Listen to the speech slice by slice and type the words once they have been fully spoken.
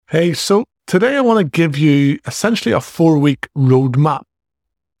Hey, so today I want to give you essentially a 4-week roadmap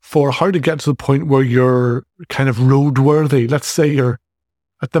for how to get to the point where you're kind of roadworthy. Let's say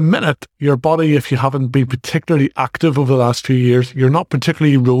at the minute, your body, if you haven't been particularly active over the last few years, you're not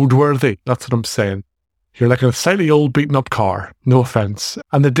particularly roadworthy. That's what I'm saying. You're like a slightly old beaten up car, no offense.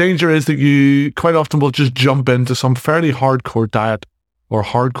 And the danger is that you quite often will just jump into some fairly hardcore diet or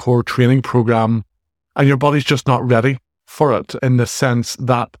hardcore training program, and your body's just not ready for it, in the sense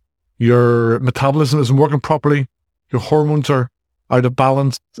that your metabolism isn't working properly, your hormones are out of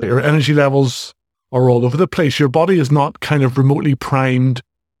balance, your energy levels are all over the place. Your body is not kind of remotely primed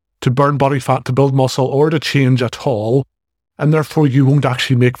to burn body fat, to build muscle, or to change at all. And therefore you won't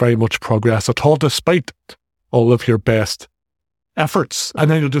actually make very much progress at all, despite all of your best efforts. And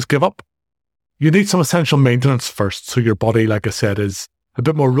then you'll just give up. You need some essential maintenance first, so your body, like I said, is a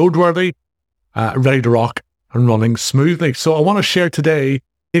bit more roadworthy, ready to rock and running smoothly. So I want to share today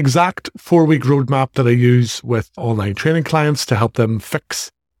the exact 4-week roadmap that I use with online training clients to help them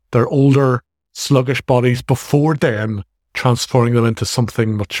fix their older, sluggish bodies before then transforming them into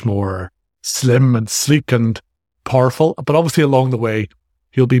something much more slim and sleek and powerful. But obviously along the way,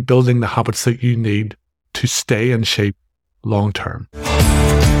 you'll be building the habits that you need to stay in shape long term.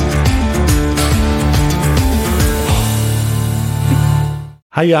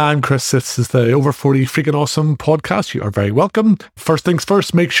 Hi, I'm Chris. This is the Over 40 Freaking Awesome podcast. You are very welcome. First things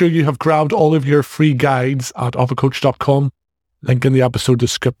first, make sure you have grabbed all of your free guides at ofacoach.com. Link in the episode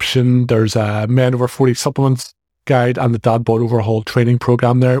description. There's a Men Over 40 Supplements guide and the Dad Bod Overhaul training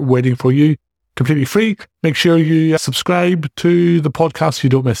program there waiting for you. Completely free. Make sure you subscribe to the podcast so you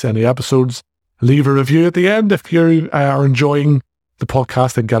don't miss any episodes. Leave a review at the end if you are enjoying the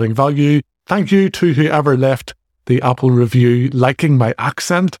podcast and getting value. Thank you to whoever left the Apple review liking my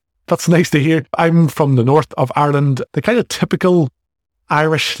accent. That's nice to hear. I'm from the north of Ireland. The kind of typical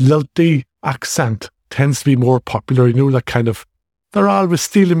Irish lilty accent tends to be more popular. You know, that kind of, they're always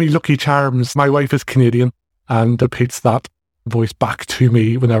stealing me Lucky Charms. My wife is Canadian and repeats that voice back to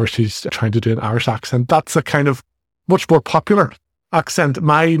me whenever she's trying to do an Irish accent. That's a kind of much more popular accent.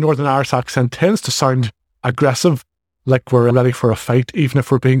 My Northern Irish accent tends to sound aggressive, like we're ready for a fight, even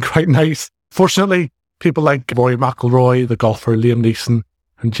if we're being quite nice. Fortunately, people like Rory McIlroy, the golfer, Liam Neeson,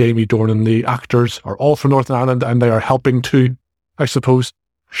 and Jamie Dornan, the actors, are all from Northern Ireland, and they are helping to, I suppose,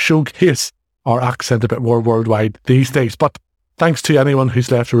 showcase our accent a bit more worldwide these days. But thanks to anyone who's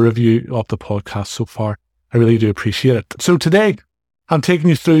left a review of the podcast so far. I really do appreciate it. So today, I'm taking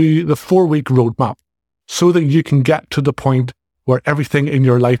you through the 4-week roadmap so that you can get to the point where everything in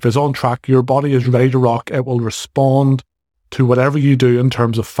your life is on track. Your body is ready to rock. It will respond to whatever you do in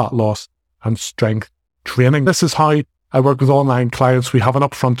terms of fat loss and strength training. This is how I work with online clients. We have an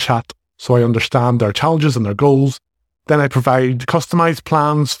upfront chat so I understand their challenges and their goals. Then I provide customized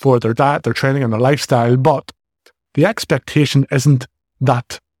plans for their diet, their training, and their lifestyle. But the expectation isn't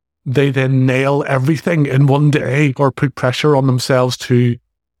that they then nail everything in one day or put pressure on themselves to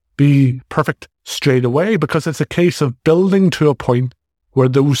be perfect straight away, because it's a case of building to a point where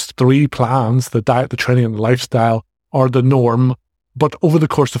those 3 plans, the diet, the training, and the lifestyle, are the norm, but over the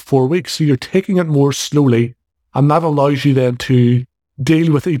course of 4 weeks. So you're taking it more slowly, and that allows you then to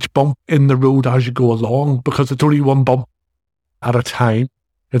deal with each bump in the road as you go along, because it's only one bump at a time,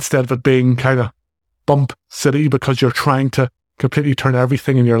 instead of it being kind of bump city, because you're trying to completely turn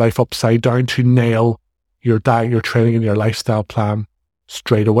everything in your life upside down to nail your diet, your training, and your lifestyle plan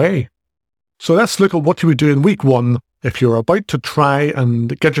straight away. So let's look at what you would do in week 1 if you're about to try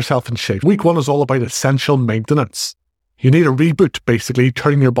and get yourself in shape. Week 1 is all about essential maintenance. You need a reboot, basically,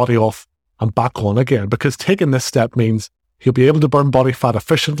 turning your body off and back on again, because taking this step means you'll be able to burn body fat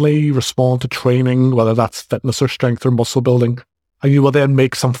efficiently, respond to training, whether that's fitness or strength or muscle building, and you will then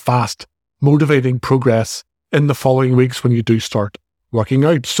make some fast, motivating progress in the following weeks when you do start working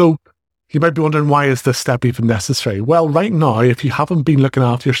out. So you might be wondering, why is this step even necessary? Well, right now, if you haven't been looking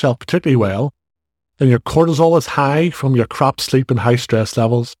after yourself particularly well, and your cortisol is high from your crap sleep and high stress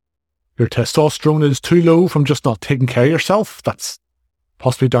levels, your testosterone is too low from just not taking care of yourself. That's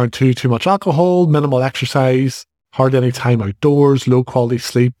possibly down to too much alcohol, minimal exercise, hardly any time outdoors, low quality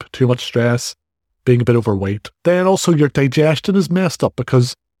sleep, too much stress, being a bit overweight. Then also your digestion is messed up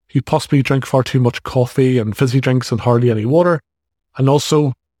because you possibly drink far too much coffee and fizzy drinks and hardly any water. And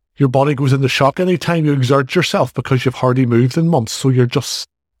also your body goes into shock anytime you exert yourself because you've hardly moved in months. So your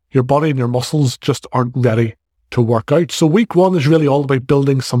body and your muscles just aren't ready to work out. So week 1 is really all about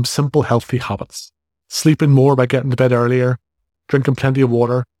building some simple healthy habits. Sleeping more by getting to bed earlier, drinking plenty of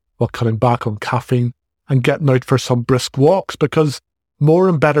water while cutting back on caffeine, and getting out for some brisk walks, because more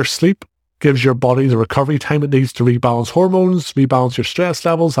and better sleep gives your body the recovery time it needs to rebalance hormones, rebalance your stress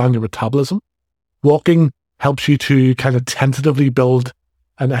levels and your metabolism. Walking helps you to kind of tentatively build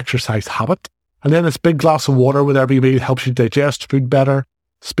an exercise habit. And then this big glass of water with every meal helps you digest food better,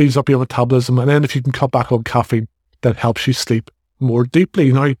 speeds up your metabolism. And then if you can cut back on caffeine, that helps you sleep more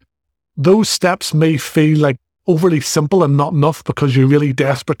deeply. Now, those steps may feel like overly simple and not enough because you're really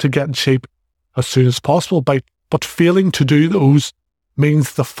desperate to get in shape as soon as possible. But failing to do those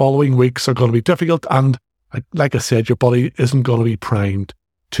means the following weeks are going to be difficult. And like I said, your body isn't going to be primed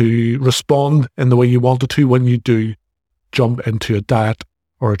to respond in the way you want it to when you do jump into a diet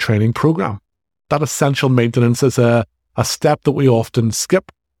or a training program. That essential maintenance is a step that we often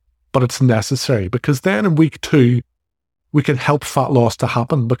skip, but it's necessary because then in week 2, we can help fat loss to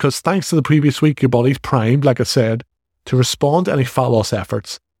happen because thanks to the previous week, your body's primed, like I said, to respond to any fat loss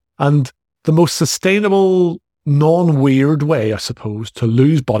efforts. And the most sustainable, non-weird way, I suppose, to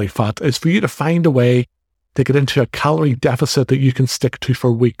lose body fat is for you to find a way to get into a calorie deficit that you can stick to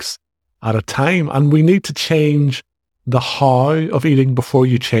for weeks at a time. And we need to change the how of eating before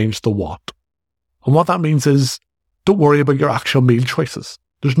you change the what. And what that means is don't worry about your actual meal choices.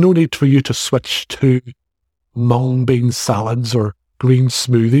 There's no need for you to switch to mung bean salads or green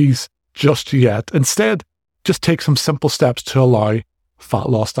smoothies just yet. Instead, just take some simple steps to allow fat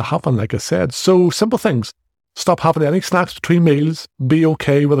loss to happen, like I said. So simple things. Stop having any snacks between meals. Be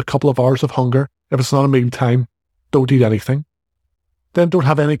okay with a couple of hours of hunger. If it's not a meal time, don't eat anything. Then don't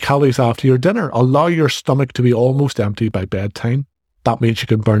have any calories after your dinner. Allow your stomach to be almost empty by bedtime. That means you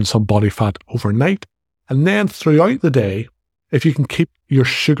can burn some body fat overnight. And then throughout the day, if you can keep your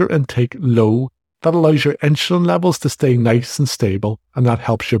sugar intake low, that allows your insulin levels to stay nice and stable, and that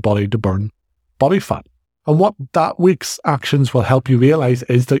helps your body to burn body fat. And what that week's actions will help you realize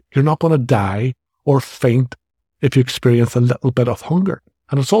is that you're not going to die or faint if you experience a little bit of hunger.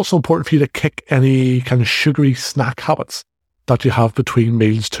 And it's also important for you to kick any kind of sugary snack habits that you have between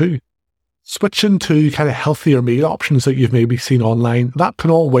meals too. Switching to kind of healthier meal options that you've maybe seen online, that can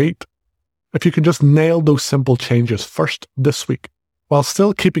all wait. If you can just nail those simple changes first this week, while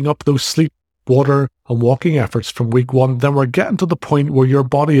still keeping up those sleep, water and walking efforts from week 1, then we're getting to the point where your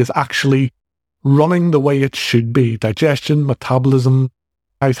body is actually running the way it should be. Digestion, metabolism,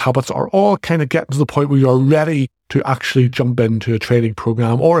 habits are all kind of getting to the point where you're ready to actually jump into a training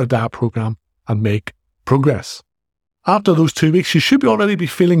program or a diet program and make progress. After those 2 weeks, you should already be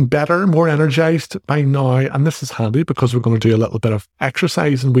feeling better, more energized by now. And this is handy because we're going to do a little bit of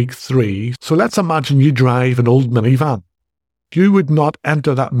exercise in week 3. So let's imagine you drive an old minivan. You would not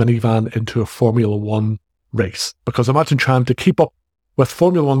enter that minivan into a Formula 1 race because imagine trying to keep up with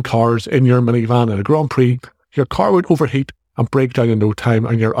Formula 1 cars in your minivan in a Grand Prix. Your car would overheat and break down in no time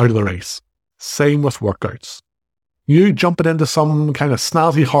and you're out of the race. Same with workouts. You jumping into some kind of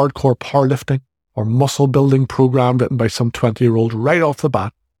snazzy hardcore powerlifting or muscle building program written by some 20-year-old right off the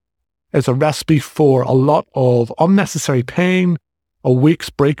bat is a recipe for a lot of unnecessary pain, a week's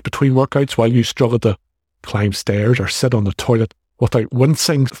break between workouts while you struggle to climb stairs or sit on the toilet without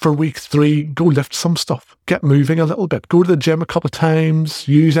wincing. For week 3, go lift some stuff. Get moving a little bit. Go to the gym a couple of times.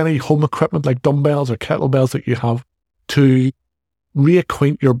 Use any home equipment like dumbbells or kettlebells that you have to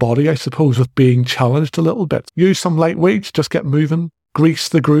reacquaint your body, I suppose, with being challenged a little bit. Use some light weights. Just get moving. Grease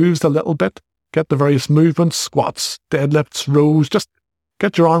the grooves a little bit. Get the various movements, squats, deadlifts, rows. Just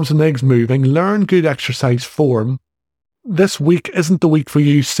get your arms and legs moving. Learn good exercise form. This week isn't the week for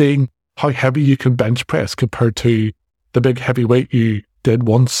you seeing how heavy you can bench press compared to the big heavy weight you did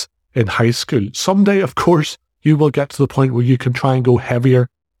once in high school. Someday, of course, you will get to the point where you can try and go heavier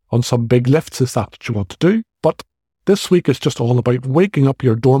on some big lifts if that's what you want to do. But this week is just all about waking up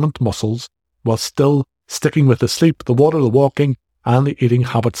your dormant muscles while still sticking with the sleep, the water, the walking, and the eating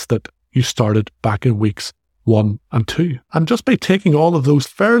habits that you started back in weeks 1 and 2. And just by taking all of those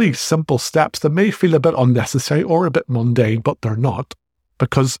fairly simple steps that may feel a bit unnecessary or a bit mundane, but they're not.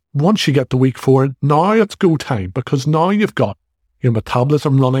 Because once you get to week 4, now it's go time. Because now you've got your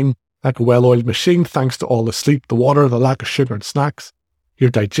metabolism running like a well-oiled machine thanks to all the sleep, the water, the lack of sugar and snacks. Your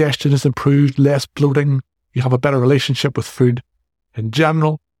digestion is improved, less bloating. You have a better relationship with food in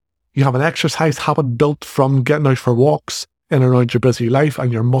general. You have an exercise habit built from getting out for walks in and around your busy life,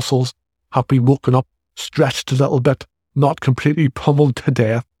 and your muscles have been woken up, stretched a little bit, not completely pummeled to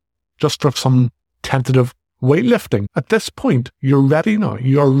death, just for some tentative weightlifting. At this point, you're ready now.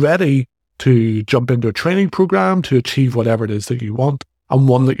 You're ready to jump into a training program to achieve whatever it is that you want, and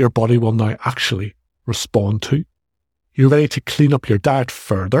one that your body will now actually respond to. You're ready to clean up your diet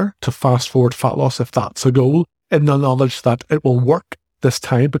further to fast forward fat loss if that's a goal, in the knowledge that it will work this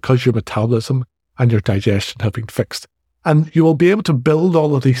time because your metabolism and your digestion have been fixed And you will be able to build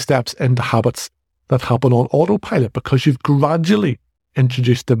all of these steps into habits that happen on autopilot because you've gradually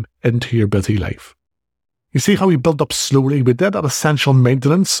introduced them into your busy life. You see how we build up slowly? We did that essential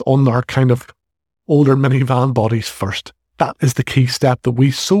maintenance on our kind of older minivan bodies first. That is the key step that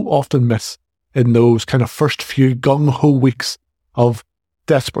we so often miss in those kind of first few gung-ho weeks of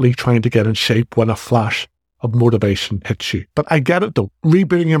desperately trying to get in shape when a flash of motivation hits you. But I get it though.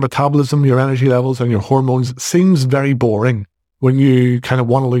 Rebooting your metabolism, your energy levels and your hormones seems very boring when you kind of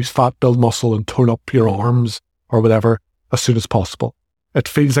want to lose fat, build muscle and tone up your arms or whatever as soon as possible. It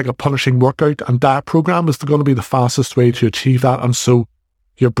feels like a punishing workout, and diet program is going to be the fastest way to achieve that. And so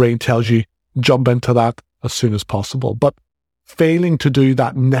your brain tells you, jump into that as soon as possible. But failing to do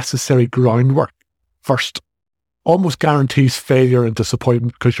that necessary groundwork first almost guarantees failure and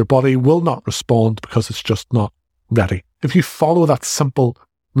disappointment because your body will not respond because it's just not ready. If you follow that simple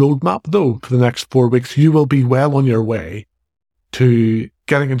roadmap, though, for the next 4 weeks, you will be well on your way to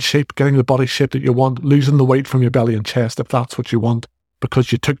getting in shape, getting the body shape that you want, losing the weight from your belly and chest if that's what you want,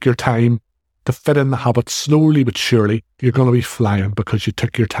 because you took your time to fit in the habit slowly but surely. You're going to be flying because you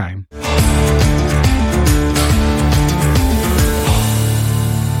took your time.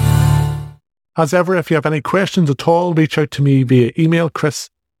 As ever, if you have any questions at all, reach out to me via email,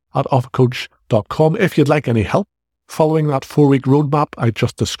 chris@offercoach.com. If you'd like any help following that 4-week roadmap I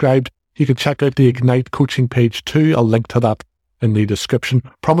just described, you can check out the Ignite coaching page too. I'll link to that in the description.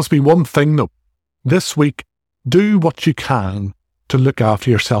 Promise me one thing though. This week, do what you can to look after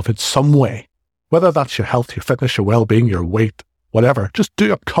yourself in some way. Whether that's your health, your fitness, your well-being, your weight, whatever. Just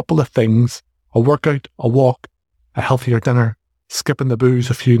do a couple of things. A workout, a walk, a healthier dinner, skipping the booze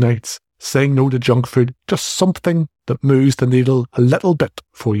a few nights, saying no to junk food, just something that moves the needle a little bit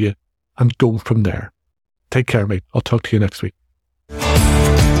for you and go from there. Take care, mate. I'll talk to you next week.